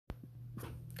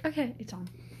Okay, it's on.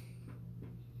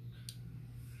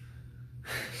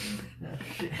 Oh,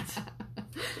 shit.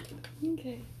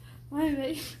 Okay. My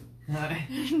bad. Hi.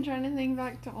 I'm trying to think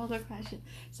back to all the questions.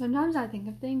 Sometimes I think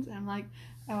of things and I'm like,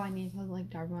 oh, I need to like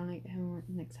Darby on him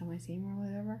next time I see him or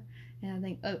whatever. And I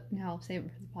think, oh, no, I'll save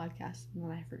it for the podcast. And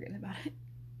then I forget about it.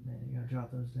 Man, you gotta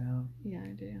jot those down. Yeah,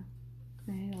 I do.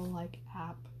 I need a like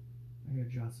app. I gotta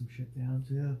jot some shit down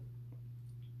too.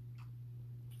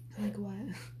 Like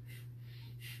what?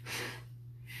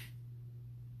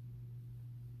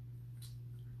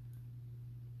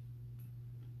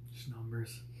 Just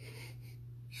numbers.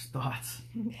 Just thoughts.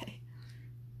 Okay.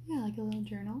 Yeah, like a little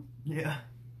journal. Yeah.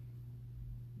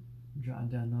 Jotting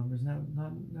down numbers,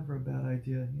 never a bad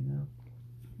idea, you know?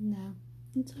 No,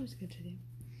 it's always good to do.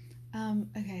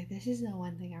 Okay, this is the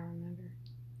one thing I remember.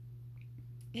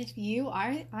 If you,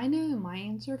 I know my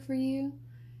answer for you.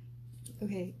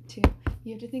 Okay, two.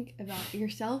 You have to think about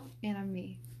yourself and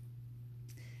me.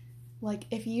 Like,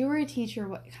 if you were a teacher,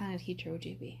 what kind of teacher would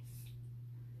you be?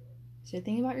 So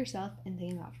think about yourself and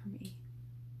think about for me.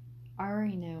 I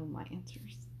already know my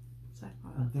answers. So I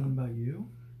thought I'm thinking about you?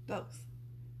 both.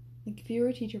 Like, if you were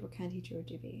a teacher, what kind of teacher would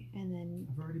you be? And then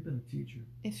I've already been a teacher.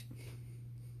 if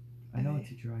I know what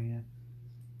teacher I am.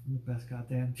 I'm the best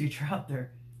goddamn teacher out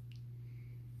there.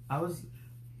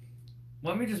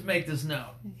 Let me just make this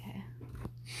note. okay.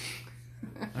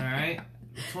 Alright?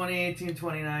 2018,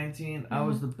 2019, I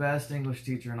was the best English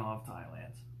teacher in all of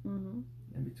Thailand. Mm-hmm.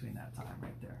 In between that time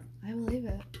right there. I believe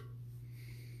it.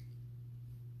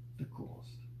 The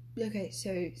coolest. Okay,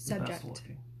 so The subject. best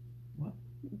looking. What?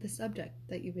 The subject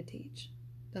that you would teach.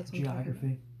 That's what I'm talking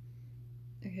Geography.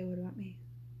 about. Okay, what about me?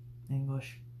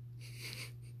 English.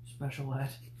 Special ed.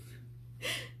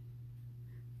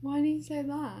 Why do you say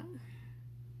that?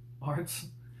 Arts.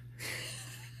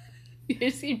 You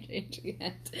seem changing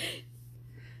it.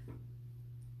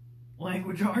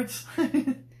 Language arts.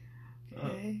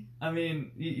 Okay. I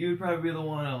mean, you would probably be the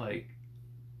one to like,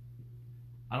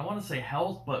 I don't want to say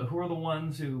health, but who are the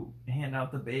ones who hand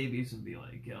out the babies and be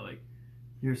like, yeah, like,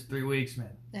 here's 3 weeks,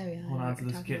 man. Oh yeah. Hold I know on what to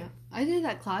you're this talking kid. about. I did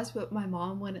that class, but my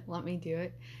mom wouldn't let me do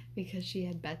it because she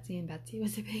had Betsy and Betsy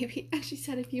was a baby. And she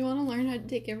said, if you want to learn how to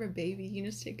take care of a baby, you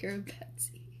just take care of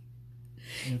Betsy.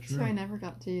 Yeah, true. So I never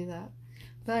got to do that.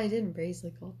 But I did raise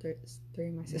like all three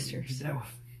of my sisters. That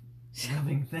was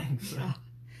living things. So. Yeah.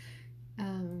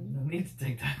 No need to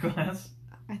take that class.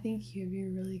 I think you'd be a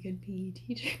really good PE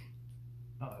teacher.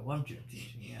 Oh, I love gym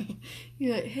teaching, yeah.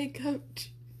 You're like, hey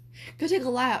coach, go take a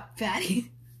lap,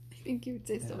 fatty. I think you would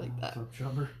say stuff like that. So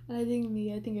chubber. And I think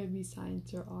it would be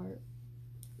science or art.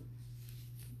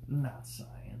 Not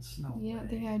science, no You don't way.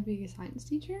 think I'd be a science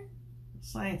teacher?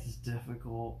 Science is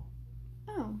difficult.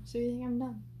 Oh, so you think I'm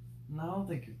dumb? No, I don't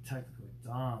think you're technically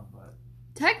dumb, but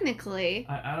Technically.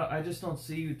 I just don't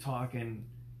see you talking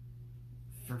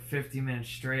for 50 minutes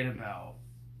straight about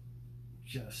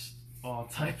just all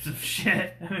types of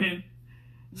shit. I mean,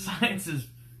 science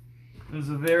there's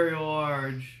a very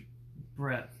large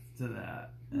breadth to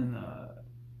that, and I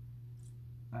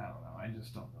don't know. I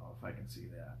just don't know if I can see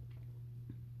that.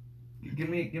 Give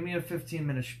me a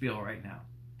 15-minute spiel right now.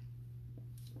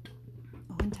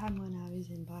 One time when I was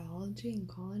in biology in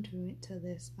college, we went to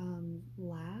this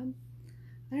lab.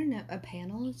 I don't know, a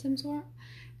panel of some sort,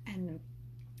 and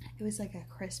it was like a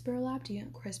CRISPR lab. Do you know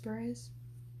what CRISPR is?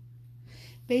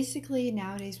 Basically,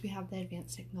 nowadays we have the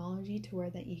advanced technology to where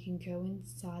that you can go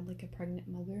inside like a pregnant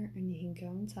mother and you can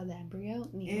go inside the embryo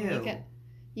and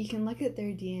you can look at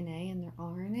their DNA and their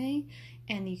RNA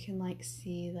and you can like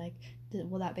see like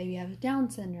will that baby have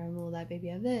Down syndrome? Will that baby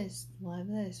have this? Will have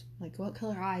this? Like what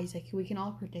color eyes? Like we can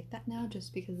all predict that now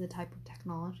just because of the type of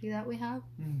technology that we have.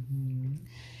 Mm-hmm.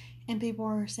 And people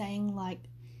are saying like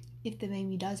if the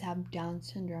baby does have Down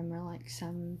syndrome or like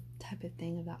some type of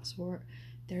thing of that sort,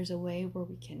 there's a way where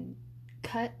we can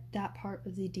cut that part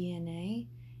of the DNA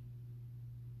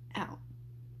out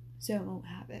so it won't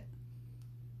have it.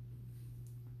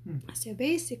 So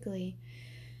basically,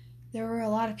 there were a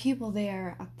lot of people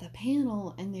there at the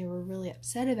panel and they were really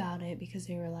upset about it because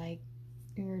they were like,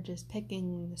 you're just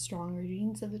picking the stronger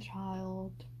genes of the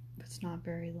child. It's not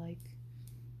very like,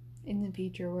 in the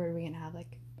future, where are we going to have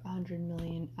like 100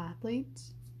 million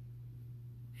athletes?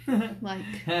 Like,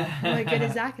 what good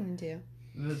is that going to do?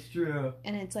 That's true.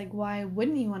 And it's like, why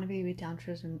wouldn't you want a baby with Down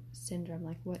syndrome?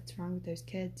 Like, what's wrong with those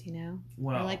kids, you know?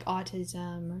 Well, or like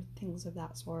autism or things of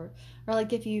that sort. Or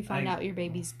like if you find out your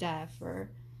baby's deaf or...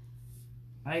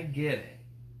 I get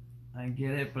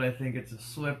it, but I think it's a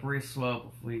slippery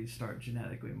slope if we start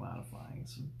genetically modifying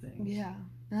some things. Yeah,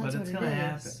 but it's going to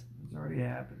happen. It's already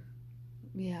happened.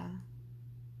 Yeah.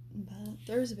 But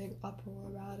there was a big uproar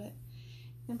about it.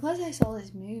 And plus, I saw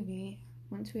this movie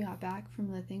once we got back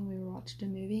from the thing. We watched a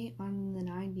movie on the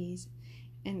 90s,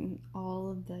 and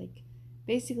all of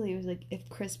basically it was like if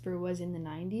CRISPR was in the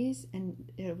 90s and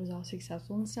it was all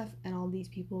successful and stuff, and all these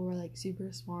people were like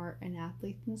super smart and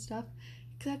athletes and stuff,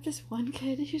 except this one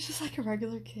kid, he was just like a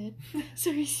regular kid,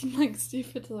 so he seemed like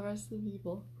stupid to the rest of the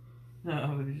people.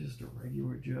 No, he's just a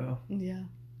regular Joe. Yeah.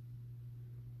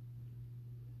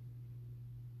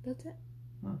 That's it.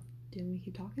 Huh. Do you want me to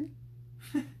keep talking?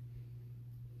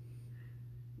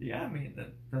 Yeah, I mean,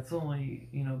 that's only,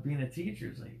 being a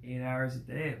teacher is like 8 hours a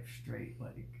day of straight,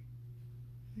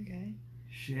 Okay.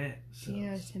 shit. So Do you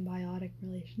know what a symbiotic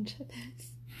relationship is?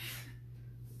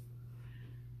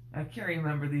 I can't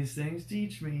remember these things.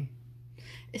 Teach me.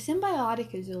 A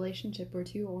symbiotic is a relationship where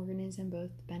two organisms both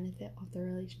benefit off the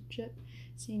relationship.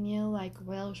 So, like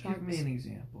whale sharks. Give me an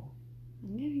example.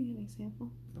 I'm giving you an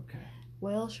example. Okay.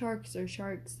 Whale sharks are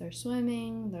sharks. They're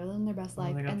swimming. They're living their best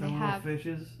life, They got and the they little have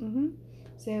fishes.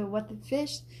 So what the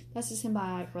fish? That's a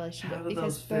symbiotic relationship. How do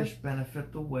because those fish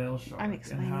benefit the whale shark? I'm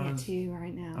explaining it to you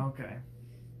right now. Okay.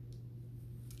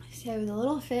 So the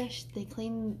little fish, they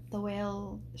clean the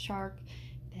whale shark.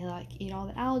 They eat all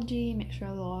the algae, make sure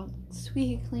they're all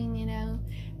squeaky clean,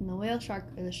 And the whale shark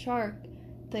or the shark,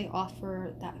 they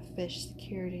offer that fish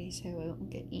security so it won't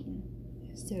get eaten.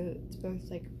 So it's both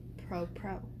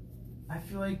pro. I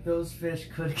feel like those fish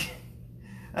could get...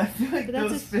 I feel like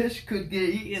those fish could get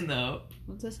eaten, though.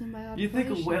 What's a symbiotic You think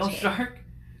a whale relationship? shark?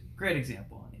 Great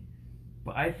example, honey.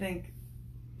 But I think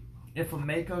if a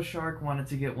mako shark wanted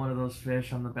to get one of those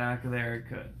fish on the back of there, it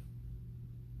could.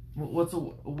 What's a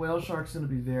whale shark's going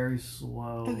to be very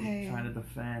slow, trying to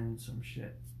defend some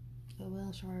shit. A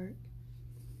whale shark.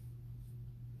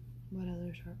 What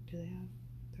other shark do they have?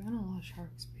 There aren't a lot of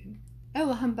sharks, dude. Oh,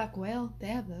 a humpback whale. They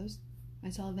have those. I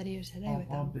saw a video today with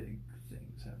them. All big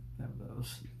things have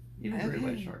those. Even great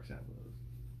white sharks have those.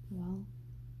 Well,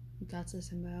 that's a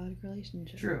symbiotic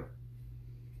relationship. True.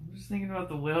 I'm just thinking about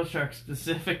the whale shark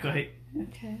specifically.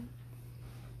 Okay.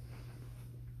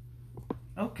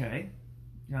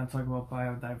 You want to talk about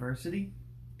biodiversity?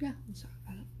 Yeah, let's talk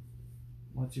about it.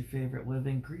 What's your favorite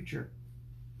living creature?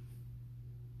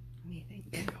 Let me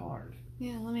think. Think hard.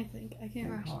 Yeah, let me think. I can't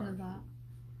rush into that.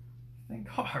 Think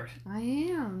hard. I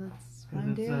am. That's what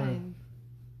I'm doing.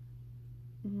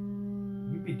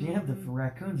 You'd be damned if a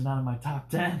raccoon's not in my top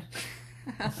 10.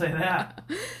 I'll say that.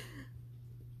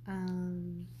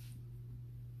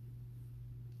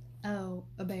 Oh,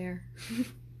 a bear.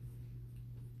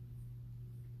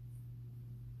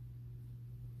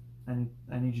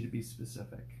 I need you to be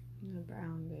specific. A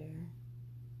brown bear.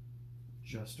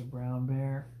 Just a brown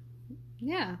bear?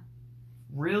 Yeah.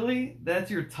 Really?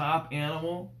 That's your top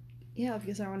animal? Yeah,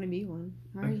 because I want to be one.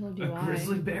 I already told you why. A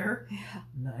grizzly bear? Yeah.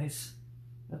 Nice.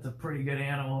 That's a pretty good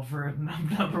animal for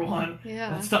number one.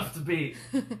 Yeah. That's tough to beat.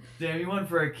 Damn, you went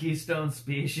for a keystone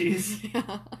species?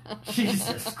 Yeah.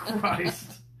 Jesus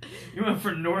Christ. You went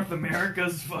for North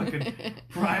America's fucking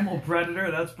primal predator?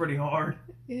 That's pretty hard.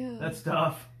 Yeah. That's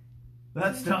tough.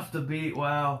 That's tough to beat.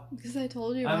 Wow. Because I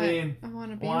told you I mean, I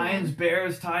want to be lions, one.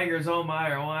 bears, tigers, oh my,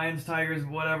 or lions, tigers,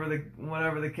 whatever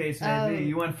the case may be.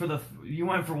 You went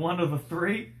for one of the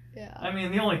three? Yeah. I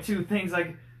mean, the only two things,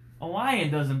 a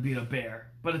lion doesn't beat a bear,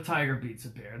 but a tiger beats a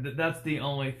bear. That's the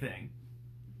only thing.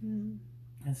 Mm.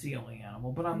 That's the only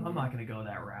animal, but I'm not going to go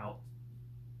that route.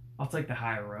 I'll take the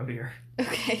higher road here.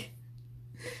 Okay.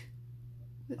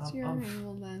 What's your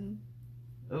animal then?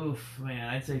 Oof, man,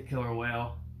 I'd say killer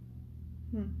whale.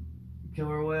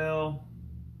 Killer whale.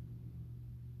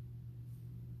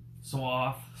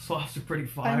 Sloth. Sloths are pretty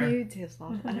fire. I knew you'd say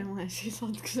sloth. I didn't want to say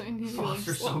sloth because I knew Sloths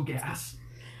are so gas.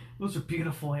 Those are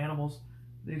beautiful animals.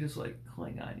 They just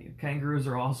cling on you. Kangaroos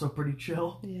are also pretty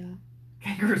chill. Yeah.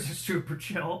 Kangaroos are super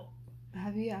chill.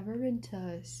 Have you ever been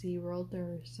to SeaWorld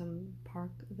or some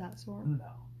park of that sort? No.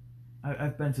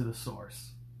 I've been to the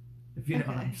source. If you know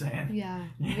what I'm saying. Yeah.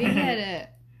 We get it.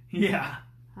 Yeah.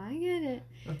 I get it.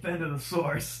 I've been to the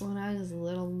source. When I was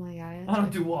little, my guy... I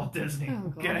don't do Walt Disney,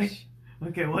 okay? Gosh.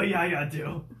 Okay, what Yaya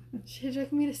do? She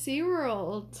took me to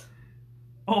SeaWorld.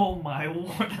 Oh my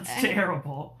lord, that's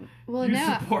terrible. Well, you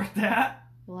no. support that?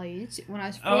 Well, when I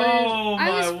was 4 years old. I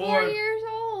was 4 years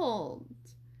old.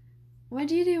 What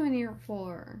did you do when you were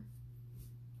 4?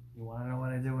 You want to know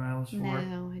what I did when I was 4?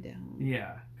 No, I don't.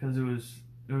 Yeah, because it was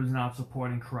not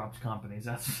supporting corrupt companies.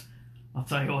 That's... I'll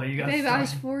tell you what, you got. Babe, I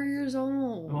was 4 years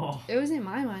old. Oh. It wasn't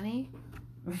my money.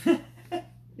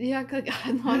 Yeah, because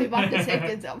Lonnie bought the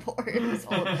tickets at 4 years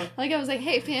old. I was like,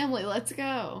 hey, family, let's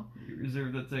go. You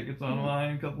reserved the tickets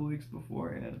online a couple weeks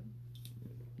beforehand.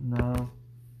 No.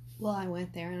 Well, I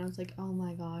went there and I was like, oh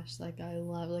my gosh, like I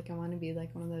want to be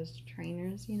like one of those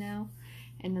trainers, you know?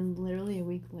 And then literally a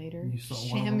week later, You saw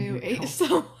one of them Shamu get ate killed.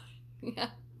 someone. Yeah.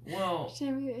 Well,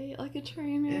 Shamu ate like a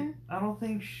trainer. I don't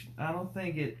think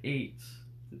it ate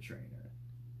the trainer.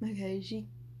 Okay, she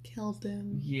killed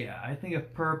him. Yeah, I think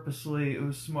it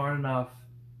was smart enough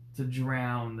to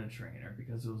drown the trainer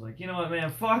because it was like, you know what, man,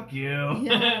 fuck you.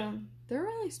 Yeah, they're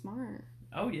really smart.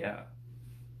 Oh yeah,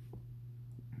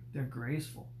 they're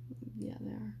graceful. Yeah,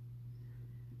 they are.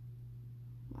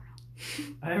 Wow.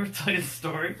 I ever tell you the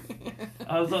story?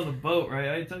 I was on the boat, right?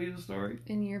 I tell you the story.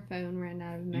 And your phone ran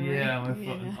out of memory. Yeah, my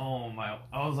phone. Oh my!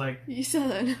 I was like, you said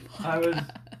that in a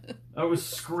podcast. I was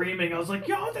screaming. I was like,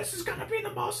 "Yo, this is gonna be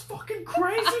the most fucking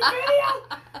crazy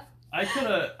video!" I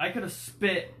could have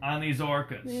spit on these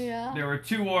orcas. Yeah. There were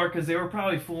 2 orcas. They were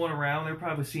probably fooling around. They were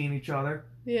probably seeing each other.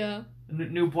 Yeah.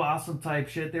 New blossom type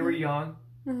shit. They were young,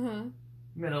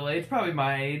 middle aged, probably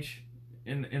my age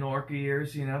in orca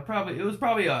years. You know, it was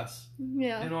probably us.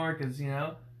 Yeah. In orcas, you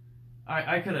know,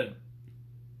 I could have.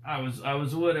 I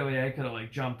was literally, I could have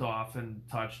like jumped off and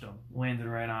touched them, landed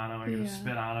right on them. I could have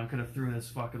spit on them. Could have threw this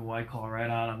fucking white claw right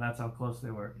on them. That's how close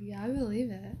they were. Yeah, I believe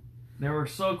it. They were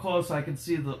so close I could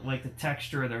see the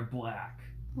texture of their black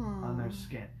on their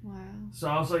skin. Wow. So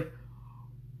I was like,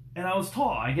 and I was tall.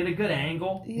 I get a good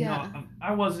angle. Yeah. You know,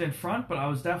 I wasn't in front, but I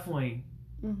was definitely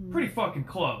pretty fucking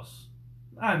close.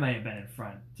 I may have been in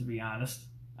front, to be honest.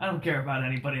 I don't care about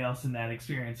anybody else in that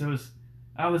experience.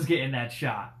 I was getting that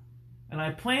shot. And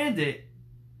I planned it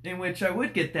in which I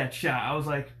would get that shot. I was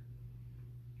like,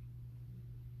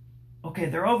 okay,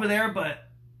 they're over there, but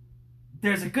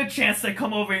there's a good chance they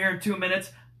come over here in 2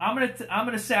 minutes. I'm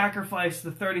gonna sacrifice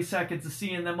the 30 seconds of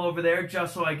seeing them over there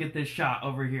just so I get this shot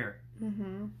over here.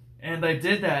 And I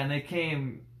did that, and they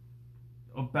came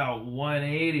about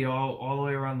 180 all the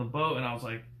way around the boat, and I was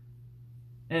like,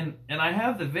 and I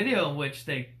have the video in which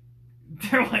they're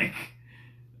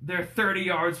 30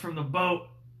 yards from the boat,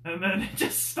 and then it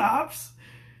just stops,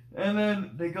 and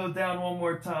then they go down one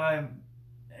more time,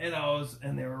 and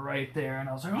they were right there, and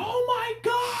I was like, oh my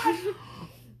god,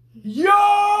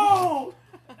 yo!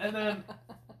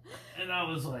 And I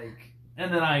was like,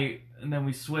 and then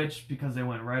we switched because they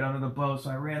went right under the boat,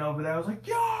 so I ran over there. I was like,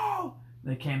 yo!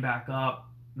 They came back up,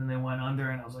 and then they went under,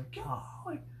 and I was like, yo,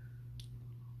 like,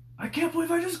 I can't believe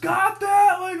I just got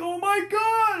that! Like, oh my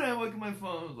god! And I look at my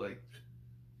phone, I was like,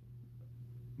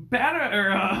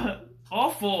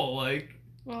 all full, like,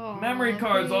 memory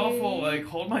cards all full, like,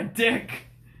 hold my dick.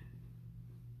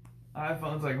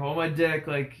 iPhone's like, hold my dick,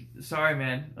 like, sorry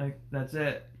man, like, that's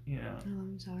it, you know. Oh,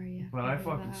 I'm sorry, yeah. But I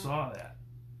fucking saw that.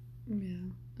 Yeah.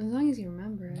 As long as you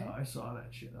remember it. No, I saw that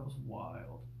shit. That was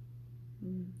wild.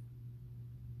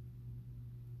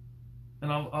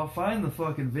 And I'll find the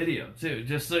fucking video too,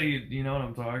 just so you know what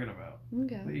I'm talking about.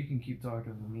 Okay. But you can keep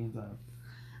talking in the meantime.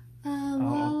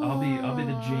 Well, I'll be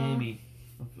the Jamie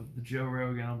of the Joe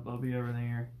Rogan. I'll be everything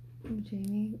here.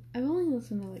 Jamie, I've only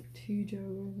listened to like 2 Joe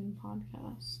Rogan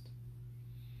podcasts,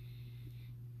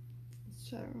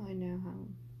 so I don't really know how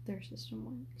their system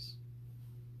works.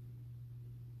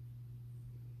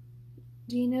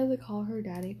 Do you know the Call Her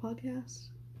Daddy podcast?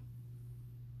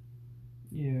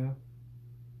 Yeah.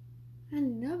 I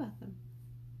didn't know about them.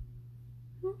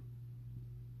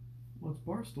 What's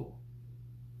Barstool?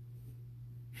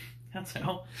 That's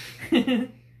how.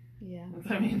 Yeah.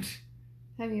 I mean,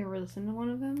 have you ever listened to one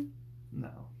of them?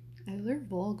 No. Oh, they're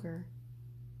vulgar.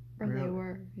 Or Really? they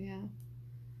were, yeah.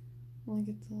 Like,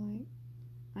 it's like,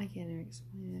 I can't even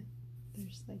explain it. They're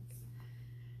just like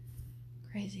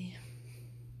crazy.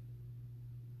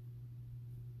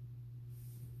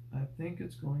 I think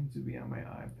it's going to be on my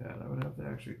iPad. I would have to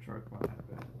actually charge my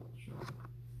iPad. Sure.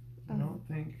 I don't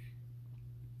think.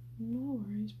 No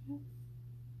worries, man.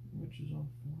 Which is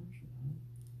unfortunate.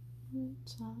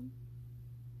 It's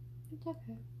It's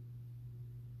okay.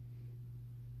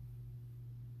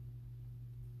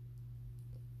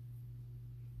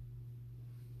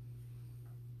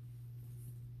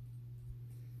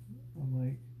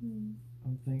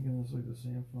 I'm thinking it's like the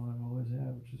same phone I've always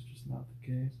had, which is just not the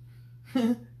case.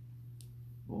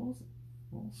 We'll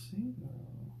see though.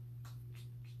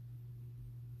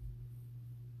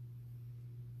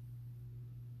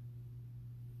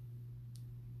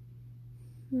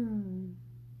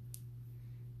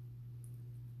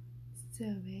 So,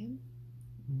 babe.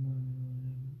 No.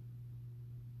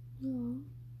 Oh,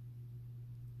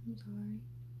 I'm sorry.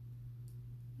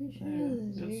 We should go to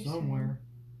the zoo It's somewhere.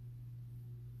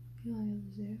 You want to go to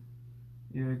the zoo?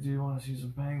 Yeah, do you want to see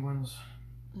some penguins?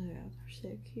 Oh yeah, they're so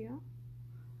cute.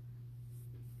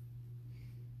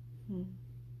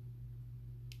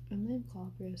 And they have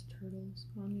Galapagos turtles.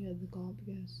 I want to go to the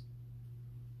Galapagos.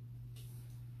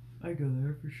 I go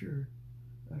there for sure.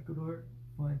 Ecuador,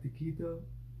 Puente Quito.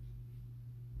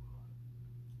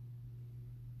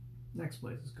 Next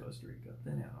place is Costa Rica,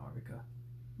 then Antarctica.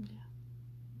 Yeah.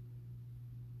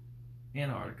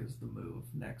 Antarctica's the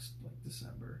move next, like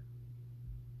December.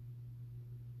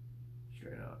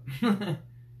 Straight up.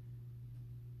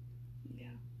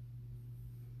 Yeah.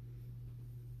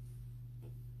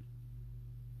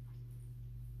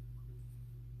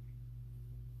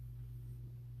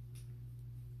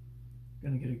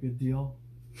 Gonna get a good deal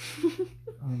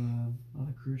on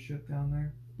a cruise ship down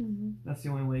there. Mm-hmm. That's the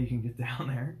only way you can get down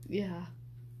there. Yeah.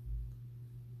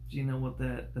 Do you know what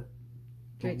the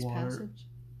Drake's water... Passage?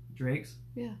 Drake's?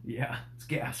 Yeah. Yeah, it's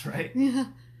gas, right? Yeah.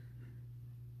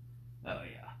 Oh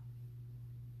yeah.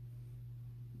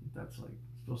 That's like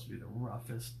supposed to be the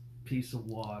roughest piece of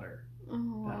water.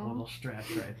 Oh. That little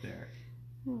stretch right there.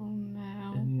 Oh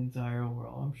no. In the entire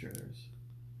world. I'm sure there's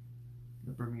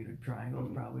the Bermuda Triangle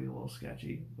is probably a little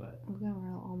sketchy, but I'm gonna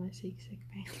wear all my sick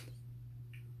pants.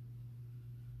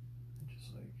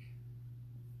 just like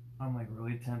I'm like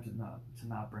really tempted not to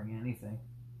bring anything.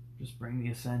 Just bring the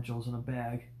essentials in a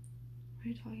bag. What are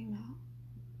you talking about?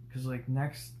 Cause like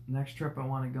next trip I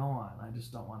want to go on, I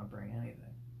just don't want to bring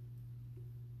anything.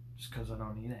 Just cause I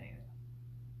don't need anything.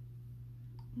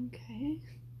 Okay.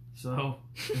 So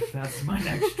if that's my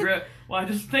next trip, well, I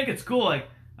just think it's cool. Like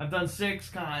I've done 6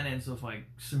 continents of like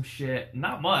some shit,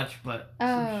 not much, but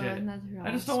some shit.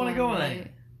 I just don't want to go with anything.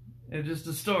 It's just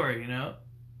a story, you know.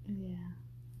 Yeah.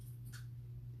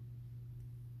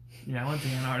 Yeah, I went to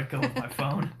Antarctica with my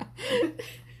phone.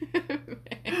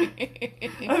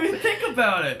 I mean, think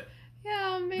about it.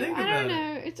 Yeah, maybe. I don't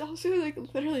know. It's also like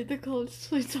literally the coldest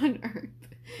place on Earth.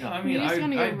 No, I mean,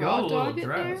 I'd go a little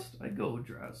dressed. I'd go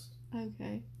dressed.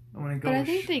 Okay. I want to go. But I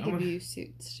think they give you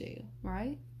suits too,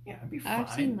 right? Yeah, it'd be fine.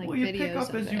 I've seen like well, videos you pick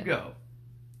up as you go.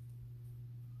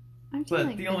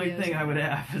 But the only thing I would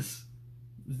have is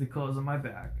the clothes on my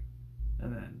back,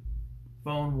 and then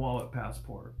phone, wallet,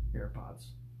 passport, AirPods,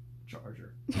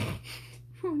 charger.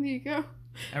 There you go.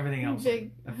 Everything else,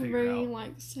 Big, I figure out.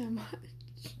 like so much.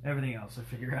 Everything else, I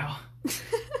figure out.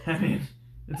 I mean,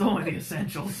 it's only the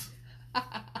essentials.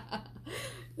 I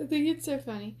think it's so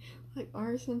funny. Like,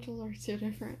 our essentials are so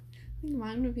different. I think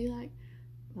mine would be like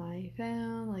my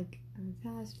phone, like my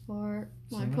passport,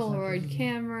 my Polaroid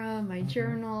camera, my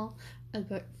journal, a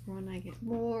book for when I get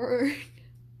bored.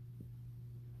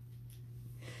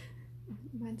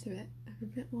 Mine's a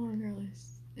bit longer,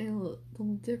 and a little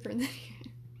different than yours.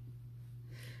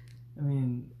 I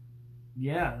mean,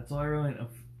 yeah, that's all I really know.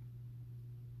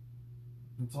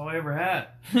 That's all I ever had.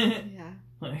 Yeah.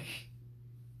 Like,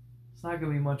 it's not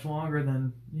gonna be much longer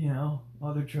than,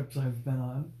 other trips I've been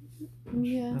on.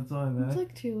 Yeah. That's all I've had. It's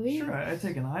like 2 weeks. Sure, I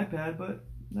take an iPad, but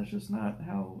that's just not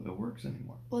how it works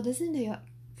anymore. Well, doesn't it take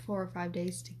 4 or 5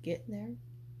 days to get there?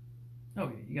 Oh,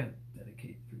 yeah, you gotta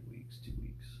dedicate 3 weeks, 2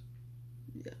 weeks.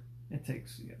 Yeah. It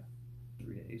takes, 3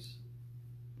 days.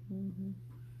 Mm-hmm.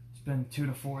 Spend 2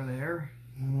 to 4 there,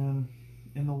 and then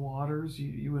in the waters,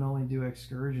 you would only do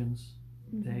excursions,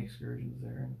 day excursions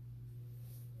there. And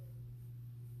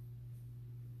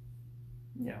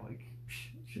yeah, like,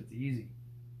 shit's easy.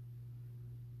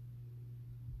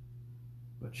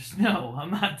 But just know, I'm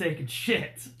not taking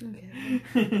shit. Okay.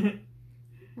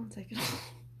 I'll take it all.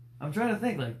 I'm trying to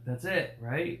think, like, that's it,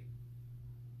 right?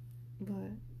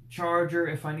 But Charger,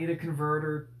 if I need a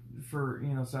converter for,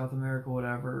 South America,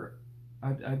 whatever,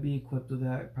 I'd be equipped with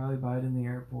that. Probably buy it in the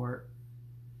airport.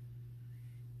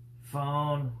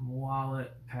 Phone,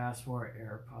 wallet, passport,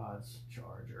 AirPods,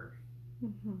 charger.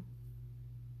 Mm-hmm.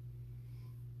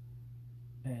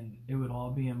 And it would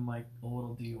all be in, like, a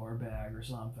little Dior bag or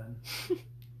something.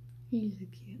 He's so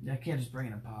cute. I can't just bring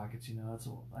it in pockets,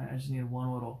 I just need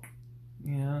one little,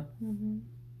 Mm-hmm. and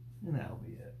that'll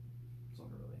be it. That's all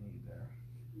I really need there.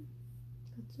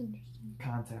 That's interesting.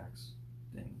 Contacts,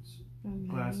 things, Okay,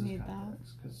 glasses, you need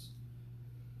contacts, because,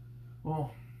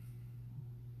 well,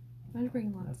 I'd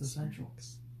bring lots that's of essential.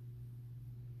 snacks.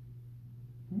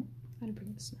 Hmm? I'd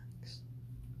bring snacks.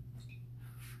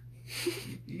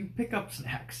 You pick up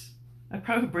snacks. I'd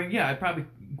probably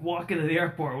walk into the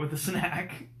airport with a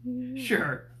snack. Mm-hmm.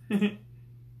 Sure. And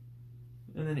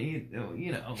then eat,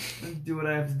 do what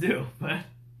I have to do, but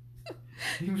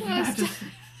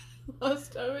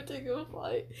Last time I took a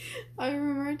flight, I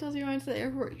remember I told you I went to the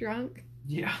airport drunk.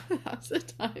 Yeah. That was the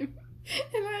time.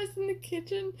 And I was in the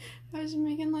kitchen. I was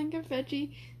making like a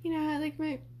veggie. I had like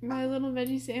my little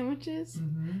veggie sandwiches.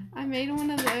 Mm-hmm. I made one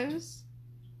of those.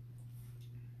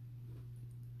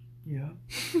 Yeah.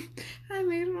 I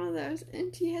made one of those,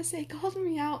 and TSA called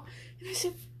me out, and I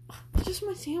said, just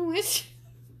my sandwich.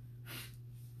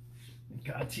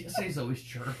 God, TSA's always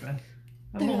chirping.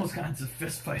 I've They're- almost gotten into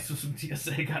fist fights with some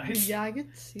TSA guys. Yeah, I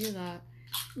could see that.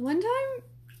 One time,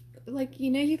 like, you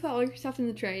know, you put all your stuff in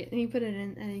the tray, and you put it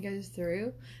in, and it goes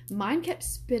through. Mine kept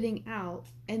spitting out,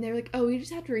 and they were like, oh, you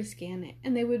just have to rescan it.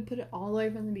 And they would put it all the way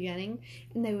from the beginning,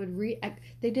 and they would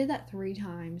they did that 3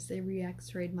 times. They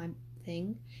re-x-rayed my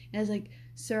thing. And I was like,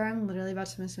 sir, I'm literally about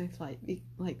to miss my flight.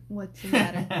 Like, what's the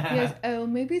matter? He goes, oh,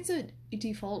 maybe it's a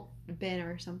default bin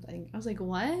or something. I was like,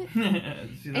 what?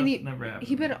 See, And never happened.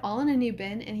 he put it all in a new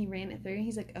bin, and he ran it through, and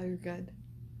he's like, oh, you're good.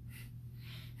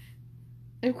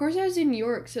 And of course I was in New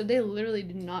York, so they literally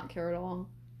did not care at all.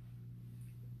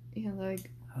 You know, like,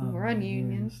 we're on here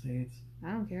in Union. the States.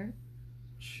 I don't care.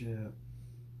 Shit.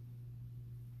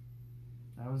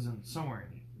 I was in somewhere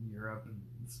in Europe, and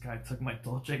this guy took my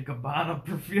Dolce & Gabbana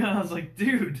perfume. I was like,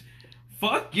 dude,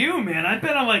 fuck you, man. I've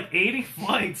been on like 80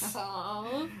 flights,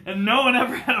 Aww. and no one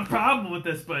ever had a problem with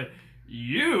this, but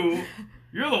you're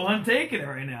the one taking it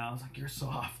right now. I was like, you're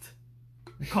soft.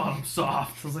 They called him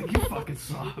soft. I was like, you fucking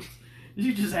soft.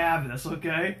 You just have this,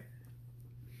 okay?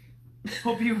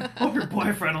 Hope your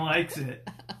boyfriend likes it.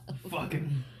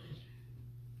 Fucking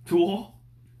tool.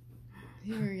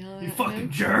 You were yelling You at fucking him.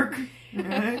 jerk.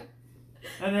 Right?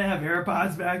 I didn't have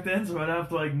AirPods back then, so I'd have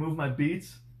to like move my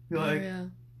beats. Be like, Oh, yeah.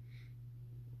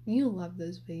 You love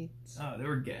those beats. oh, they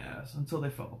were gas until they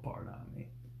fell apart on me.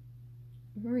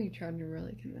 Remember you tried to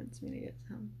really convince me to get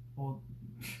some. Well,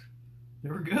 they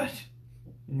were good.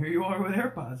 And here you are with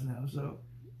AirPods now, so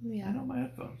Yeah. I know my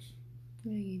headphones.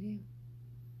 Yeah, you do.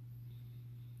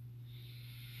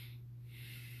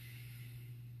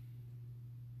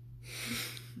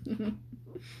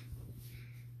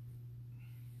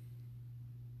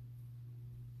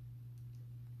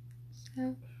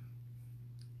 So,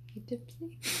 you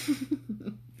tipsy?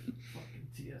 Fucking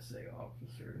TSA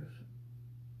officers.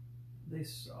 They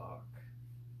suck.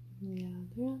 Yeah,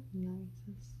 they're not the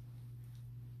nicest.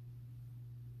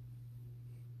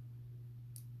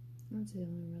 That's the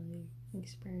only really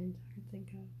experience I could think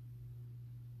of.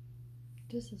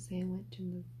 Just a sandwich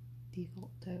and the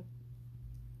default tote.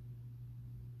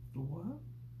 The what?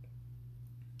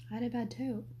 I had a bad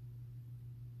tote.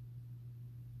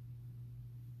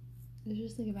 It was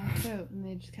just like a bad tote, and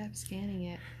they just kept scanning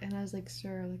it. And I was like,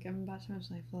 sir, like, I'm about to miss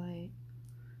my flight.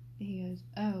 And he goes,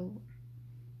 oh,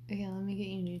 okay, let me get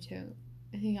you a new tote.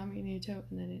 And he got me a new tote,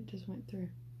 and then it just went through.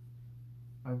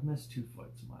 I've missed 2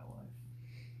 flights in my life.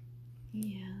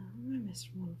 Yeah, I missed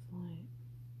one flight.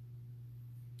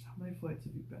 How many flights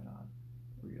have you been on,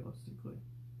 realistically?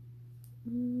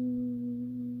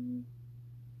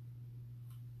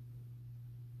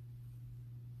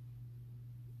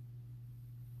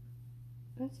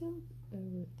 That sounds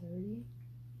over 30.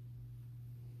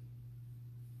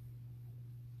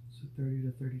 So 30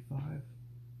 to 35?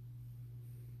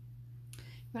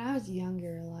 When I was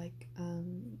younger, like,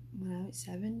 when I was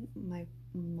 7, my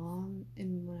mom,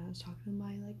 and when I was talking to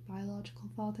my, like, biological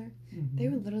father, they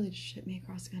would literally just ship me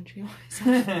across the country by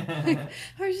myself. Like,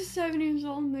 I was just 7 years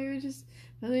old, and they would just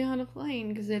put me on a plane,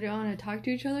 because they didn't want to talk to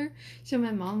each other. So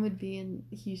my mom would be in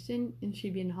Houston, and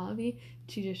she'd be in Hobby.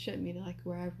 She'd just ship me to, like,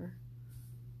 wherever.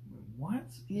 What?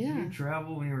 Yeah. Did you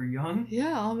travel when you were young?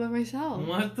 Yeah, all by myself.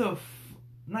 What the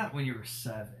Not when you were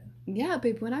 7. Yeah,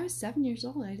 babe, when I was 7 years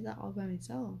old, I did that all by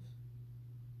myself.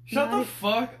 Shut Not the e-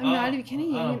 fuck I'm up. not even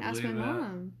kidding you. I You don't can ask my believe that.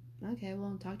 mom. Okay,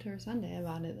 well, talk to her Sunday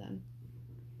about it then.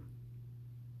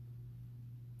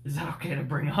 Is that okay to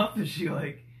bring up? Is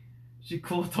she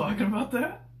cool talking about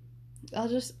that?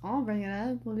 I'll bring it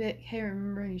up. We'll be like, hey,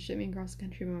 remember you shipped me across the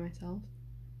country by myself?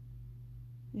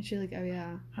 And she's like, oh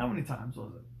yeah. How many times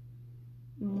was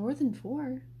More than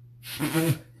 4.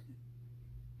 it?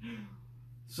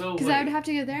 So Because I would have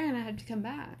to go there and I had to come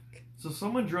back. So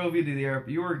someone drove you to the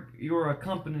airport. You were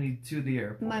accompanied to the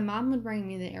airport. My mom would bring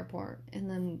me to the airport, and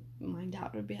then my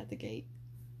dad would be at the gate.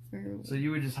 So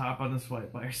you would just hop on this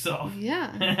flight by yourself.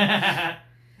 Yeah.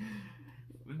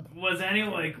 Were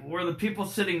the people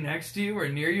sitting next to you or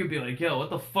near you be like, yo, what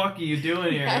the fuck are you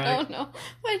doing here? I Like, don't know.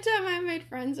 One time I made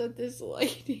friends with this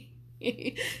lady.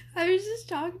 I was just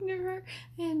talking to her,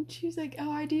 and she was like,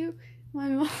 oh, I do. My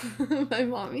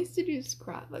mom used to do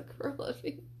scrapbook for a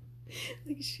living.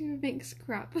 Like, she would make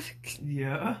scrapbooks.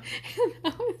 yeah. And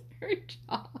that was her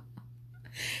job.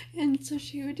 And so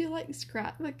she would do, like,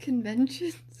 scrapbook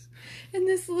conventions. And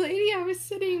this lady I was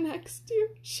sitting next to,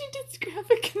 she did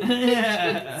scrapbook conventions.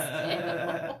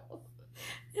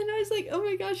 And I was like, oh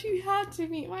my gosh, you have to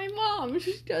meet my mom.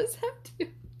 She does have to.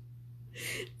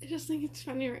 I just think it's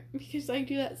funny because I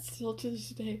do that still to this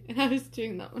day, and I was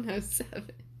doing that when I was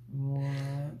 7.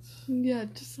 What? Yeah,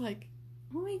 just like,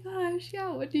 oh my gosh,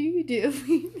 yeah, what do you do?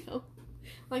 You know,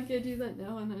 like I do that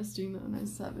now, and I was doing that when I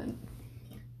was 7.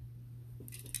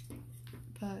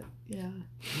 But yeah.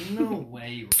 No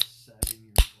way you were 7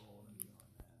 years old and doing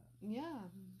that. Yeah,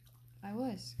 I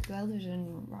was. 'Cause I lived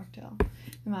in Rockdale.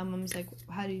 And my mom was like,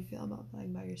 how do you feel about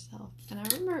playing by yourself? And I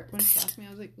remember when she asked me,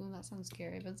 I was like, ooh, that sounds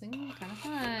scary. But I was like, kind of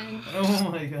fun. Oh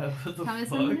my god, what the Kind of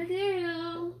fuck? something to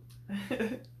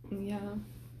do. Yeah.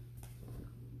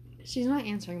 She's not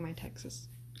answering my texts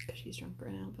because she's drunk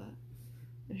right now, but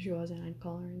if she wasn't, I'd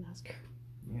call her and ask her.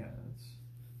 Yeah,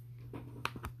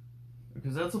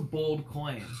 because that's a bold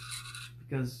claim.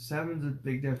 Because 7's a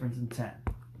big difference in 10.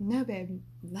 No, babe,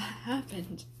 that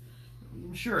happened.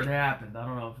 I'm sure it happened. I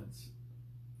don't know if it's.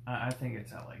 I think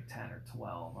it's at like 10 or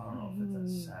 12. I don't know if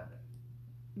it's at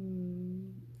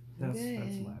 7. That's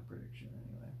my prediction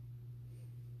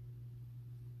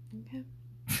anyway. Okay.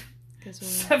 Guess we'll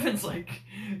 7's like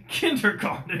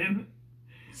kindergarten.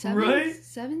 7, right?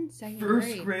 7, second First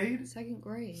grade. grade. Second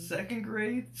grade. Second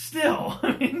grade. Still,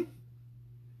 I mean.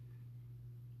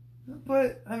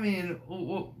 But I mean,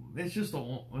 it's just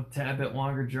a tad bit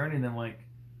longer journey than like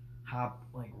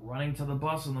running to the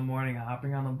bus in the morning,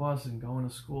 hopping on the bus and going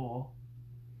to school.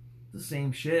 The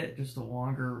same shit, just a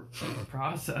longer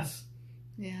process.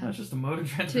 Yeah. That's just a mode of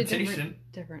transportation.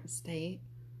 Different state.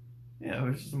 Yeah, it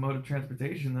was just a mode of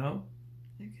transportation, though.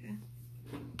 Okay.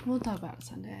 We'll talk about it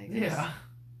Sunday, I guess. Yeah.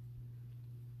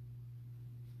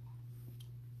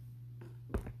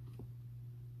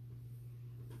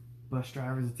 Bus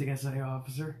driver's a TSA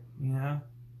officer, you know?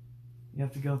 You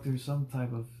have to go through some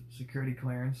type of security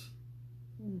clearance.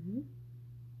 Mm-hmm.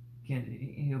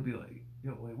 He'll be like,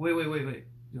 yo, wait.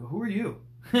 Yo, who are you?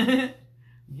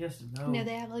 Yes or no? No,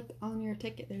 they have like on your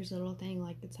ticket, there's a little thing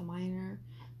like it's a minor,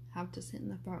 have to sit in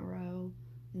the front row,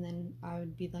 and then I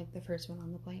would be like the first one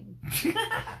on the plane.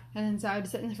 And then so I would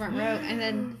sit in the front row, and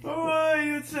then. Oh,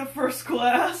 you said first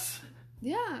class?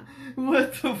 Yeah.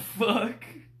 What the fuck?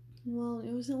 Well,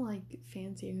 it wasn't like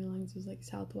fancy airlines, it was like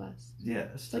Southwest.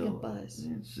 Yeah, still. It's like a bus.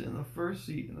 You sit in the first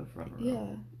seat in the front row.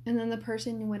 Yeah. And then the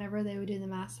person, whenever they would do the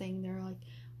mask thing, they're like,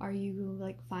 are you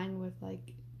like fine with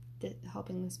like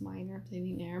helping this minor if they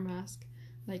need an air mask?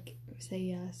 Like, say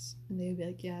yes. And they would be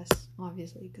like, yes,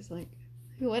 obviously, because like,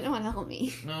 who wouldn't want to help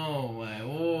me? Oh my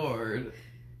lord.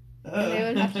 And they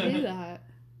would have to do that.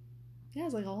 Yeah,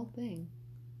 it's like a whole thing.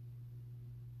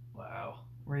 Wow.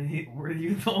 Were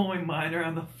you the only minor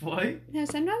on the flight? No,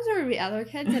 sometimes there would be other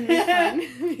kids and it was fun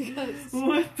because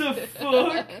what the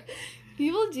fuck?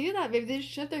 People do that, baby. They just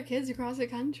ship their kids across the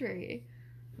country.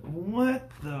 What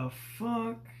the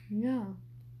fuck? Yeah.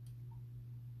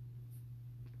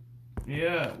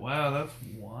 Yeah, wow, that's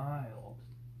wild.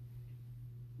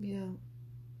 Yeah.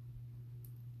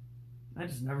 I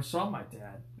just never saw my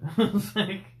dad. I was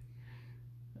like,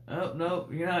 oh, no,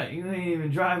 you ain't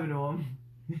even driving to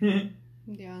him.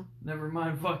 Yeah. Never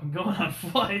mind fucking going on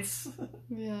flights.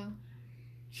 Yeah.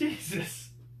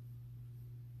 Jesus.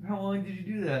 How long did you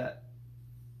do that?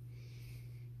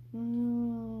 I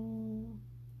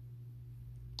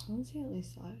would say at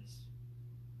least size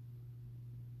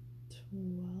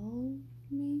 12,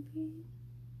 maybe?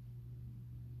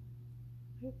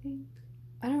 I think.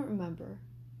 I don't remember.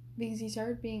 Because he's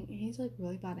like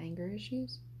really bad anger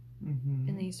issues. Mm-hmm.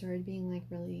 And then he started being like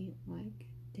really like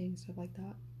doing stuff like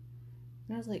that.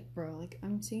 And I was like, bro, like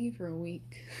I'm seeing you for a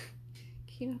week.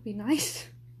 Can you not be nice?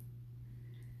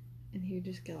 And he would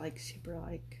just get like super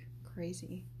like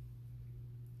crazy.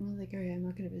 And I was like, okay, I'm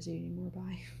not gonna visit you anymore,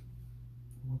 bye.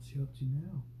 What's he up to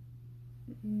now?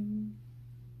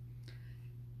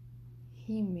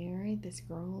 He married this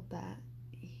girl that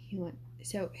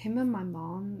so him and my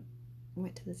mom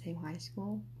went to the same high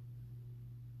school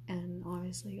and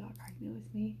obviously got pregnant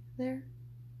with me there.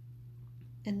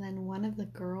 And then one of the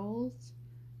girls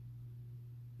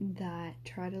that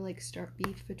tried to like start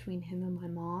beef between him and my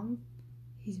mom,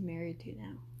 he's married to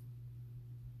now.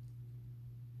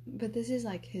 But this is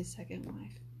like his second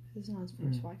wife. This is not his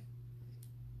first wife.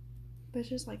 But it's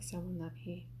just like someone that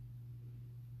he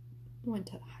went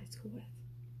to high school with.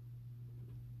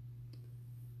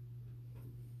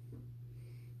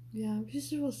 Yeah, it was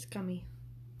just a little scummy.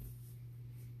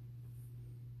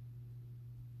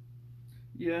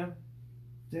 Yeah.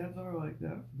 Dads are like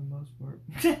that for the most part.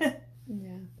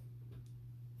 Yeah.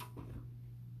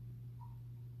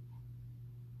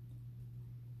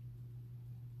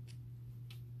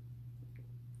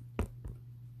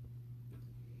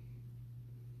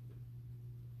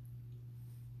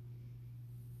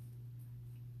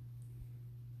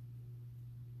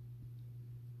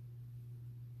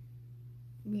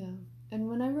 Yeah. And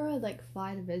whenever I would like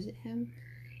fly to visit him,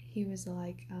 he was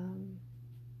like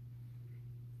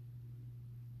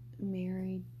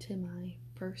married to my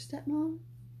first stepmom,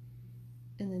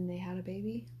 and then they had a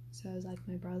baby, so it was like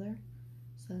my brother.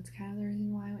 So that's kind of the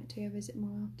reason why I went to go visit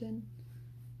more often.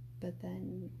 But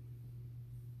then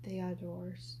they got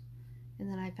divorced, and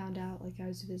then I found out like I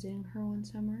was visiting her one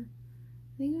summer.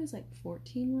 I think I was like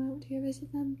 14 when I went to go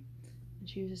visit them, and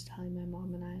she was just telling my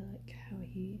mom and I like how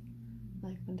he,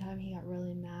 like one time he got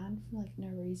really mad for like no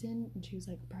reason, and she was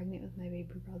like pregnant with my baby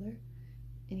brother,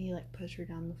 and he like pushed her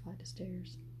down the flight of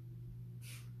stairs.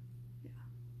 Yeah.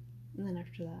 And then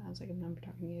after that, I was like, I'm never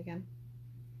talking to you again.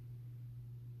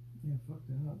 Yeah, fuck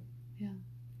that up. Yeah.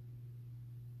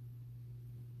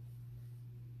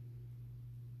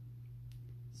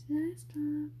 So I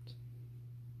stopped.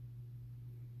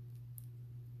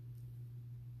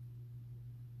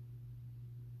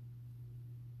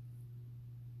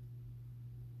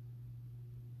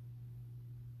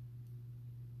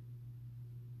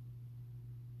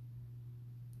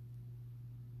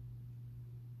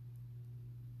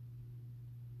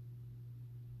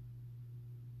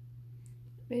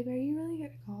 Babe, are you really good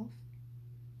at golf?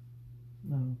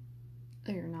 No.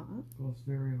 Oh, you're not? Golf's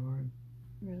very hard.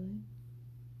 Really?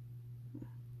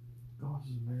 Golf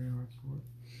is a very hard sport.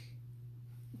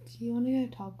 Do you want to go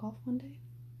to Top Golf one day?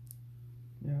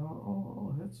 Yeah,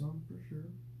 I'll hit some for sure.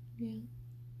 Yeah.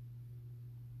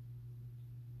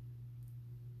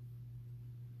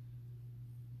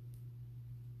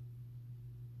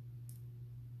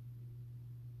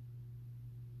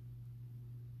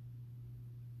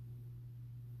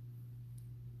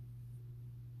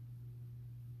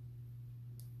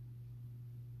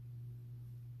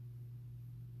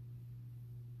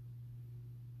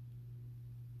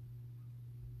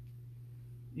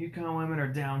 UConn women are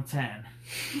down 10.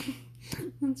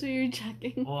 That's what you're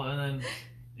checking. Well, and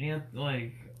then,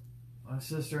 like, my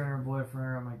sister and her boyfriend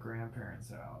are at my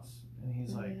grandparents' house. And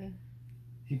he's like, Yeah.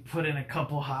 he put in a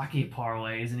couple hockey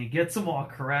parlays and he gets them all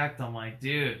correct. I'm like,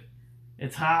 dude,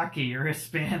 it's hockey. You're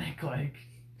Hispanic. Like,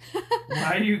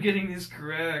 why are you getting these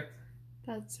correct?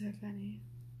 That's so funny.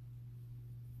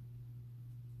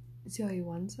 So he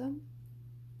won some?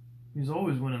 He's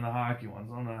always winning the hockey ones.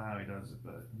 I don't know how he does it,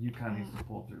 but UConn needs to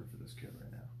pull through for this kid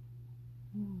right now.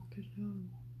 Oh, good job.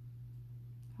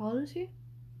 How old is he? It's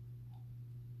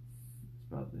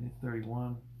about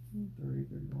 31, 30,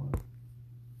 31.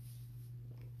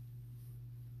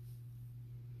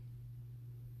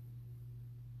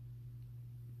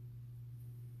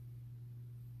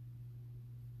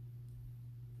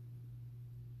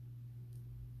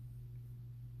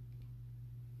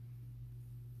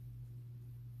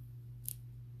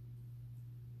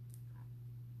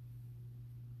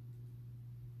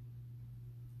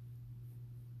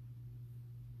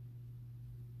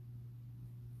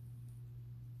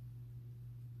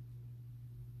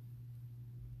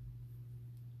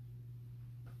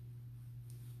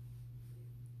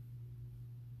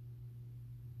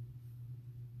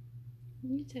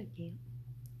 You so cute.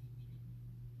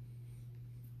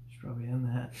 Should probably end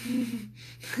that.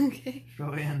 Okay. Should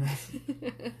probably end this.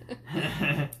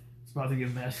 It's about to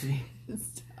get messy.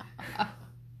 Stop.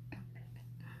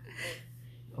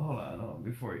 Hold on,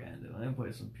 before you end it, let me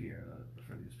play some Pierre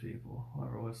for these people.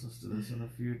 Whoever listens to this in the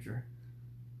future.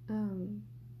 I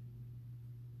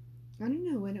don't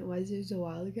know when it was a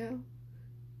while ago.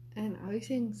 And I was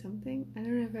saying something. I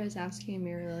don't know if I was asking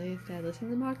Amir Lily if they had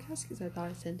listened to the podcast because I thought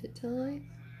I sent it to Lily.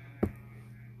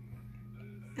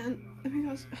 And Amir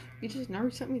goes, you just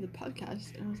never sent me the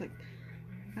podcast. And I was like,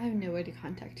 I have no way to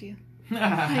contact you.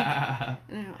 I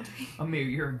Amir,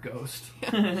 you're a ghost.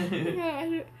 I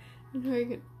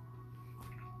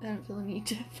don't feel the need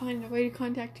to find a way to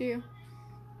contact you.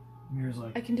 Amir's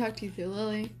like, I can talk to you through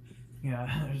Lily.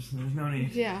 yeah, there's no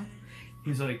need. Yeah.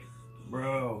 He's like,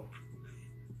 bro,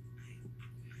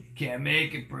 can't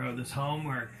make it, bro. This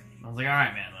homework. I was like, all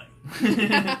right, man. Like,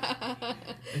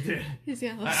 dude, He's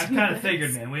gonna I listen kind to of this.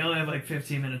 figured, man. We only have like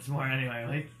 15 minutes more anyway.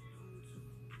 Like,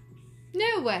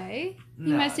 No way.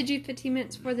 He nah. messaged you 15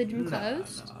 minutes before the gym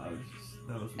closed? No,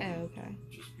 that was Oh, okay.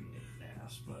 just being an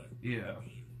ass, but yeah.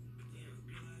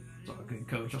 It's all good,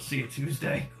 coach. I'll see you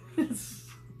Tuesday.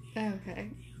 Okay.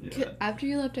 Yeah. After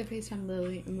you left, I FaceTimed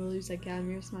Lily, and Lily's like, yeah,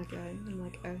 Amir's not good. I'm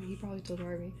like, oh, he probably told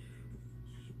Darby.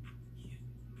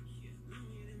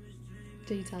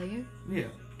 Did he tell you? Yeah.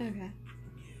 Okay.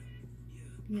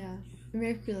 Yeah.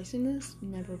 Amir, if you're listening to this,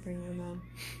 never bring Ramon.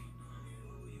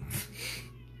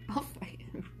 I'll fight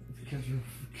him. Because your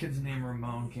kid's name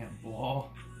Ramon can't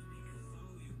ball.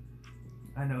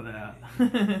 I know that.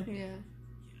 Yeah.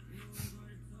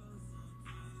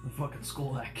 fucking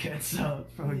school that kid, so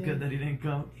it's probably Yeah. good that he didn't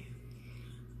come.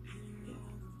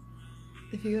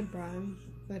 If you had brought him,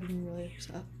 I'd have been really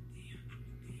upset.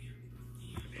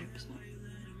 Very upset.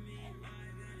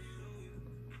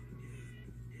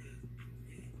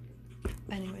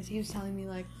 Anyways, he was telling me,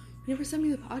 like, you never sent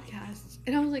me the podcast.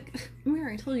 And I was like,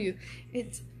 Mary, I told you.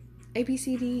 It's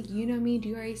ABCD, you know me,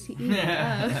 DRACE. You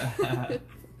know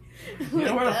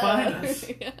where to find us.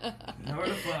 Yeah. You know where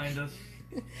to find us.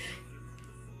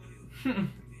 I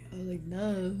was like,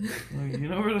 no. Like, you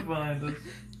know where to find us.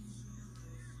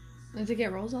 I think it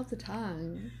rolls off the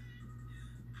tongue.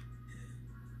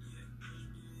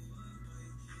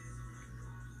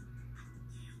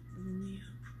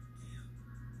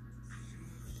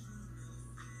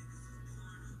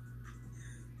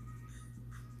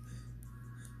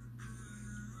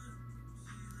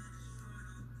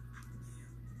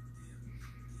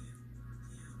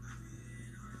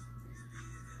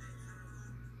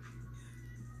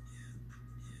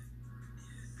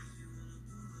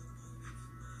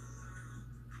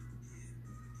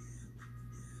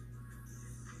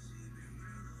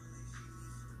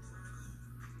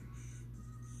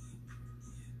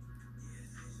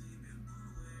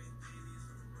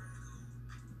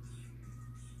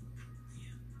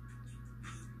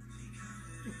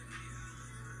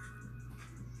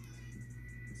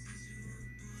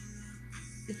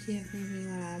 Do you have anything you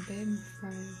want to add, babe, before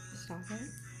I stop it?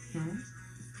 Hmm?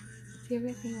 Do you have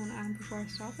anything you want to add before I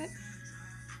stop it?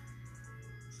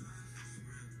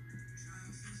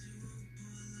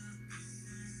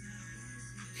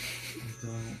 I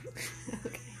don't.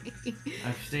 Okay.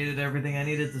 I've stated everything I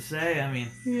needed to say. I mean,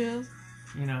 Yeah.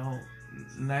 you know,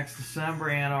 next December,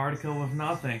 Antarctica with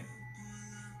nothing.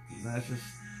 That's just,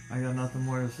 I got nothing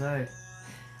more to say.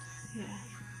 Yeah.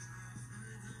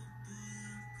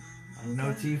 I have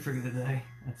no tea for you today.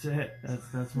 That's it.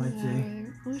 That's my tea.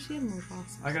 I wish you had more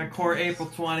boxes. I got court April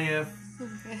 20th.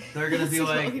 Okay. They're gonna That's be the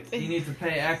only like, thing. you need to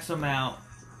pay X amount,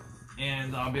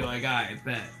 and I'll be like, I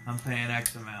bet I'm paying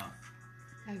X amount.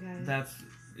 Okay. That's,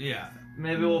 yeah.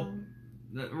 Maybe we'll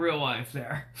real life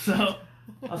there. So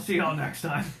I'll see y'all next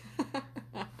time.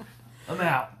 I'm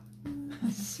out.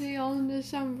 See y'all in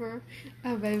December.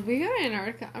 Oh, babe, we got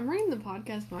Antarctica. I'm reading the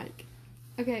podcast mic.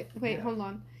 Okay, wait, Yeah. hold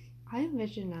on. I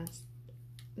envision us.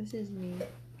 This is me.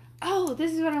 Oh,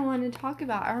 this is what I wanted to talk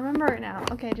about. I remember it now.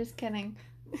 Okay, just kidding.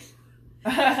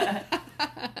 Okay.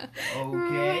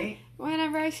 Remember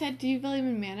whenever I said, do you believe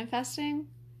in manifesting?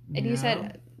 And you No.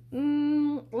 said,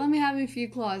 let me have a few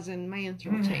claws and my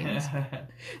answer will change.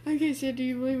 Okay, so do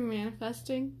you believe in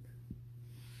manifesting?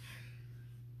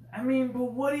 I mean, but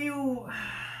what do you...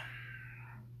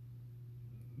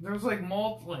 There's like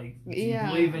multiple, like, do you Yeah.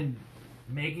 believe in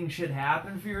making shit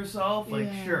happen for yourself? Like,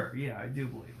 Yeah. sure, yeah, I do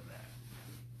believe in that.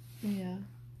 Yeah.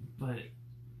 But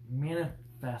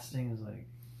manifesting is like...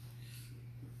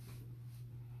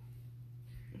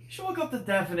 You should look up the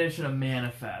definition of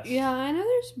manifest. Yeah, I know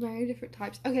there's very different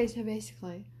types. Okay, so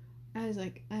basically, I was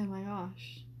like, oh my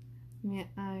gosh.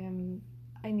 Man,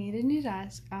 I need a new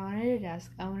desk. I wanted a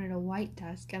desk. I wanted a white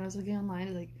desk. And I was looking online.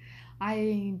 I was like,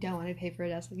 I don't want to pay for a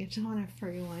desk. Like, I just want a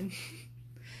free one.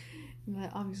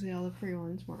 But obviously, all the free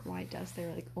ones weren't white desks. They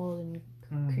were like old and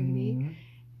creepy. Mhm.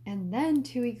 And then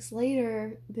 2 weeks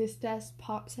later, this desk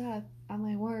pops up at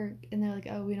my work. And they're like,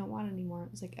 oh, we don't want it anymore.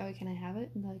 I was like, oh, can I have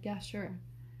it? And they're like, yeah, sure.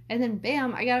 And then,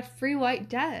 bam, I got a free white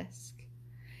desk.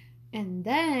 And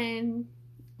then,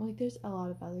 like, there's a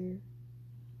lot of other...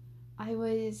 I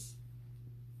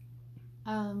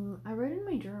wrote in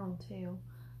my journal, too.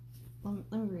 Let me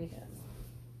read it.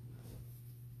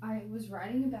 I was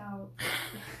writing about...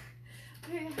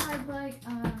 I had, like,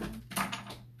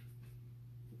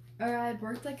 or I had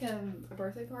worked, like, a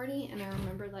birthday party, and I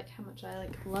remembered, like, how much I,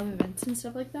 like, love events and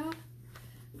stuff like that.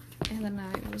 And then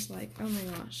I was like, oh my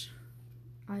gosh.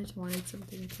 I just wanted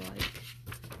something to, like,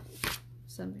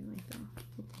 something like that.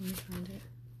 Let me find it.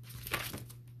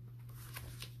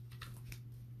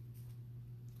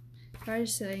 I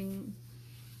was saying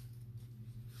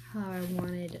how I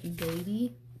wanted a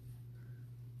baby.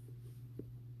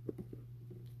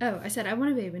 Oh, I said I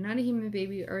want a baby, not a human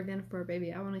baby or a van for a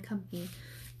baby. I want a company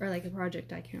or like a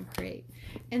project I can create.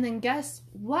 And then guess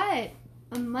what?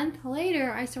 A month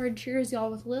later, I started Cheers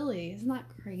Y'all with Lily. Isn't that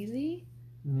crazy?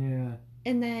 Yeah.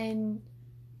 And then,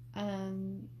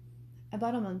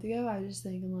 about a month ago, I was just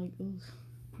thinking like, ugh,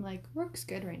 like work's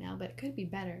good right now, but it could be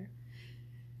better.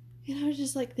 And I was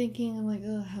just like thinking, I'm like,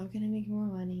 oh, how can I make more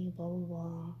money? Blah, blah,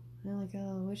 blah. And I'm like,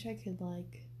 oh, I wish I could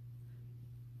like,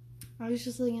 I was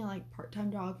just looking at like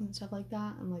part-time jobs and stuff like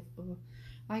that. I'm like, oh,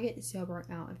 I get so burnt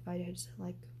out if I just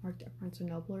like worked at Barnes &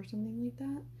 Noble or something like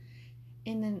that.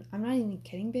 And then, I'm not even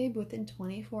kidding, babe, within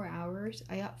 24 hours,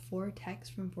 I got 4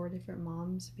 texts from 4 different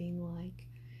moms being like,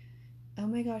 oh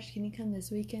my gosh, can you come this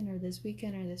weekend or this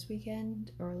weekend or this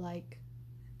weekend? Or like,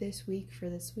 this week for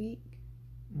this week.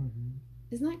 Mm-hmm.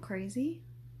 Isn't that crazy?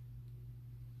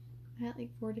 I had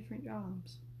like 4 different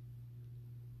jobs.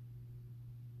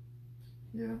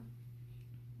 Yeah.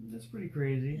 That's pretty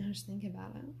crazy. I just think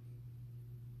about it.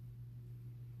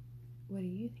 What do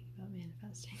you think about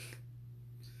manifesting?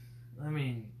 I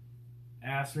mean,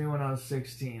 ask me when I was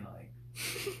 16, like,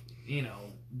 you know,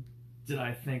 did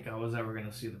I think I was ever going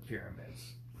to see the pyramids?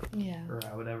 Yeah. Or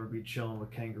I would ever be chilling with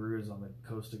kangaroos on the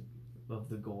coast of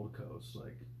the Gold Coast,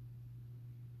 like,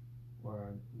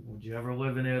 or would you ever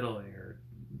live in Italy, or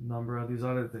a number of these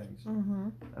other things? Mm-hmm.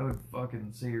 I would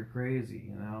fucking say you're crazy,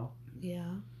 you know?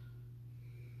 Yeah.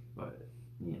 But,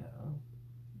 you know,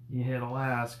 you hit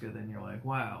Alaska, then you're like,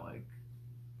 wow, like,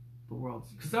 the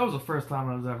world's... Because that was the first time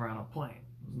I was ever on a plane.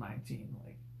 I was 19,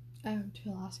 like... Oh, to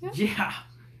Alaska? Yeah!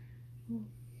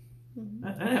 Mm-hmm.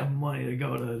 I didn't have money to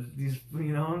go to these,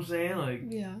 you know what I'm saying? Like,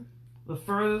 Yeah. the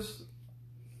furthest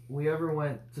we ever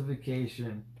went to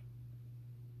vacation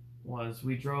was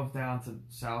we drove down to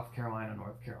South Carolina,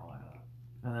 North Carolina.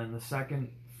 And then the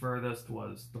second furthest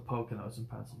was the Poconos in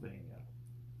Pennsylvania.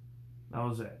 That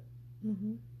was it.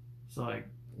 Mm-hmm. So, like,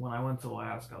 when I went to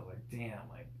Alaska, I was like, damn,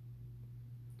 like,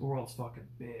 the world's fucking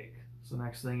big. So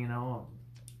next thing you know,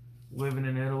 I'm living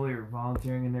in Italy or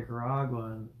volunteering in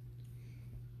Nicaragua.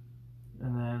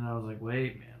 And then I was like,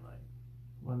 wait, man, like,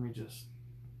 let me just,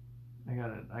 I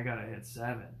gotta hit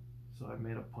 7. So I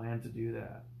made a plan to do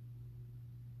that.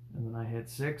 And then I hit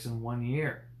 6 in 1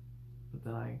 year. But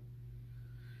then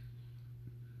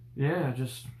you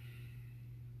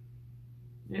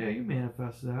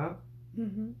manifest that.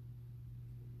 Mm-hmm.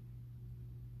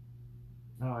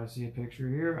 Oh, I see a picture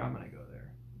here. I'm gonna go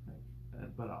there,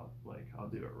 but I'll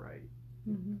do it right.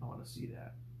 Mm-hmm. I want to see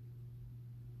that.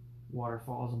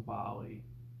 Waterfalls in Bali,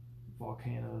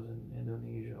 volcanoes in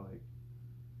Indonesia, like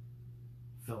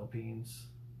Philippines,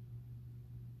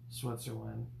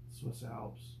 Switzerland, Swiss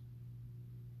Alps.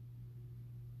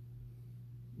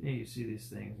 Yeah, you see these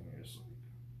things and you're just like,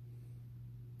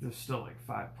 there's still like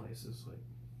 5 places, like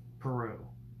Peru,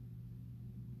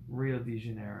 Rio de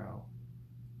Janeiro,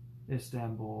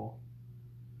 Istanbul,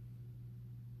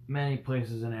 many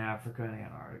places in Africa and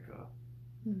Antarctica,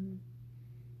 Mm-hmm.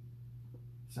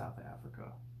 South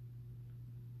Africa,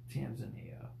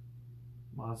 Tanzania,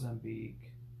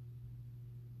 Mozambique,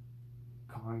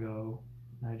 Congo,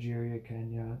 Nigeria,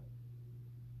 Kenya.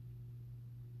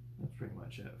 That's pretty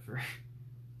much it for...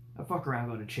 I fuck around,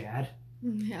 go to Chad,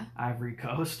 Yeah. Ivory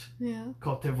Coast, Yeah.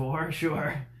 Cote d'Ivoire,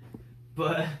 sure.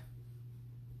 But,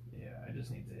 yeah, I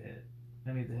just need to hit...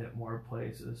 I need to hit more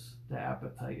places. The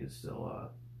appetite is still,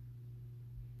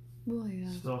 Well, yeah.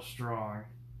 still strong.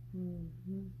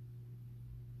 Mm-hmm.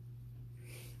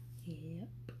 Yep.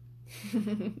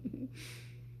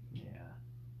 Yeah.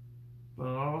 But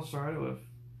it all started with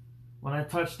when I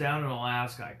touched down in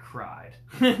Alaska, I cried.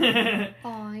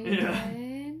 Oh, you Yeah.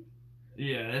 did?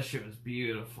 Yeah, that shit was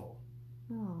beautiful.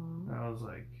 Aw. I was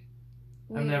like,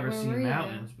 Wait, I've never where were seen you?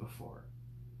 mountains before.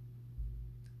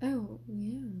 Oh,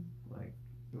 yeah. Like,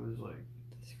 it was like,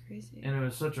 That's crazy. and it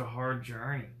was such a hard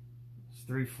journey. It's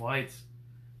 3 flights.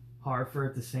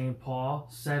 Hartford to St. Paul,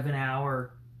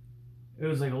 7-hour. It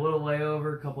was like a little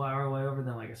layover, a couple hour layover,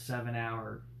 then like a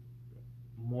 7-hour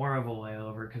more of a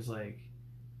layover because like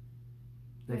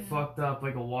they Yeah. fucked up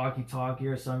like a walkie-talkie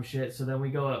or some shit. So then we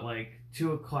go at like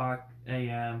 2:00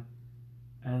 a.m.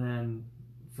 and then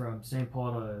from St.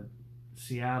 Paul to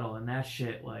Seattle, and that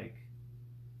shit like,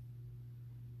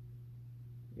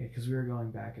 yeah, because we were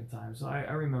going back in time. So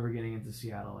I remember getting into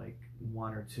Seattle like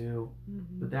 1 or 2,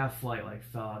 Mm-hmm. but that flight like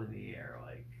fell out of the air,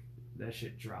 like that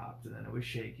shit dropped, and then it was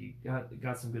shaky.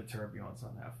 Got some good turbulence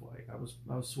on that flight. I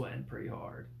was sweating pretty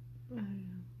hard. Oh, yeah.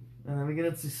 And then we get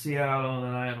into Seattle, and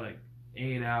then I had like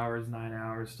 8 hours, 9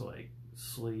 hours to like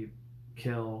sleep,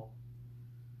 kill.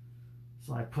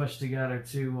 So I pushed together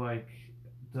 2 like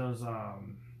those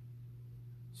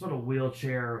sort of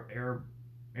wheelchair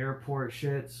airport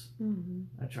shits. Mm-hmm.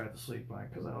 I tried to sleep on it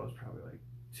because I was probably like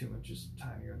 2 inches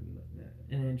tinier than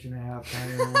an inch and a half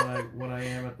tinier than what I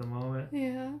am at the moment.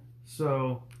 Yeah.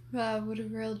 So Wow, what a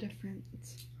real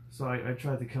difference. So I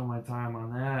tried to kill my time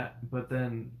on that, but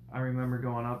then I remember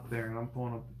going up there, and I'm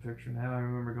pulling up the picture now. I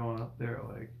remember going up there at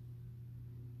like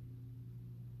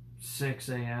 6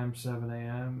 a.m., 7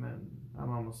 a.m., and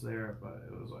I'm almost there, but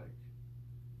it was like,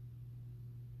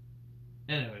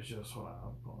 and it was just, hold on,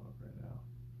 I'm pulling up right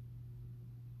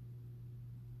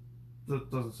now. It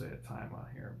doesn't say a time on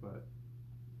here, but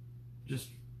just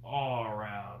all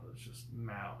around, it's just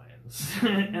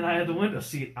And I had the window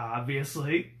seat,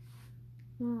 obviously.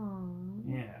 Aww.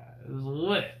 Yeah, it was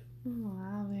lit.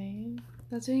 Wow, babe.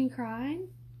 That's when you cried?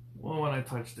 Well, when I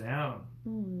touched down.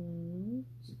 Mm.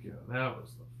 That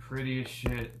was the prettiest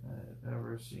shit I've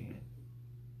ever seen.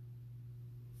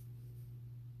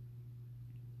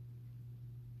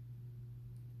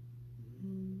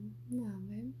 Wow,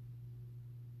 babe.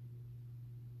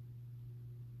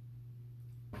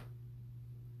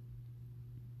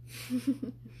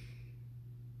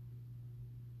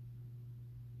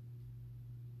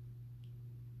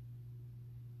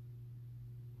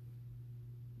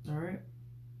 Alright.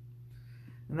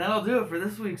 And that'll do it for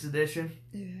this week's edition.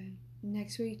 Okay.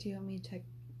 Next week, do you want me to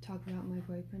talk about my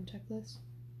boyfriend checklist?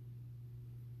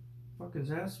 What is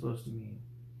that supposed to mean?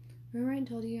 Remember I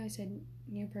told you I said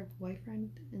your perfect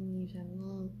boyfriend? And you said,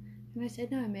 well. And I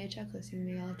said, no, I made a checklist and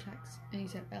you made all the checks. And you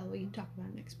said, oh, we can talk about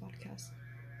it next podcast.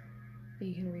 But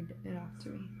you can read it off to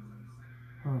me.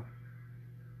 Huh.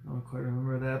 I don't quite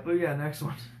remember that. But yeah, next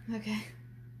one. Okay.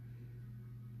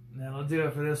 That'll do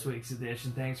it for this week's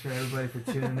edition. Thanks for everybody for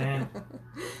tuning in.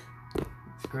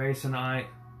 It's Grace and I.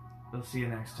 We'll see you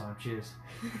next time. Cheers.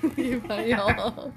 Bye, y'all.